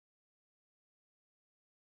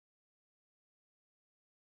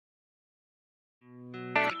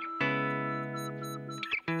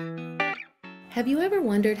Have you ever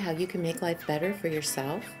wondered how you can make life better for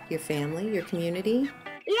yourself, your family, your community?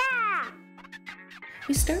 Yeah!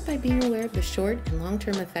 We start by being aware of the short and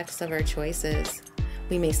long-term effects of our choices.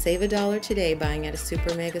 We may save $1 today buying at a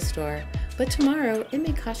super mega store, but tomorrow it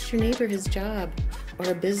may cost your neighbor his job or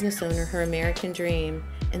a business owner her American dream,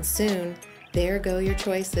 and soon there go your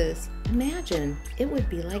choices. Imagine, it would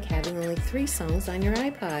be like having only 3 songs on your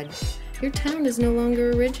iPod. Your town is no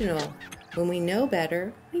longer original. When we know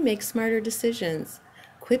better, we make smarter decisions.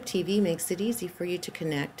 QuipTV makes it easy for you to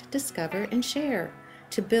connect, discover, and share,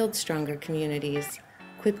 to build stronger communities.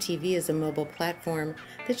 QuipTV is a mobile platform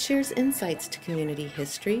that shares insights to community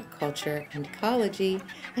history, culture, and ecology,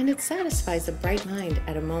 and it satisfies a bright mind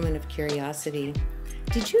at a moment of curiosity.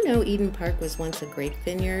 Did you know Eden Park was once a grape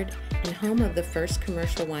vineyard and home of the first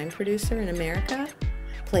commercial wine producer in America?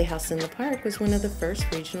 Playhouse in the Park was one of the first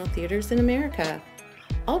regional theaters in America.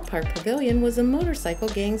 Alt Park Pavilion was a motorcycle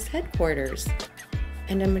gang's headquarters.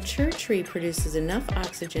 And a mature tree produces enough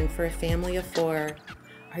oxygen for a family of 4.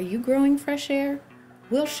 Are you growing fresh air?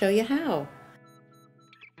 We'll show you how.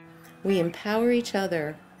 We empower each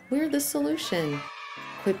other. We're the solution.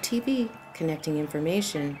 QuipTV, connecting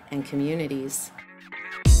information and communities.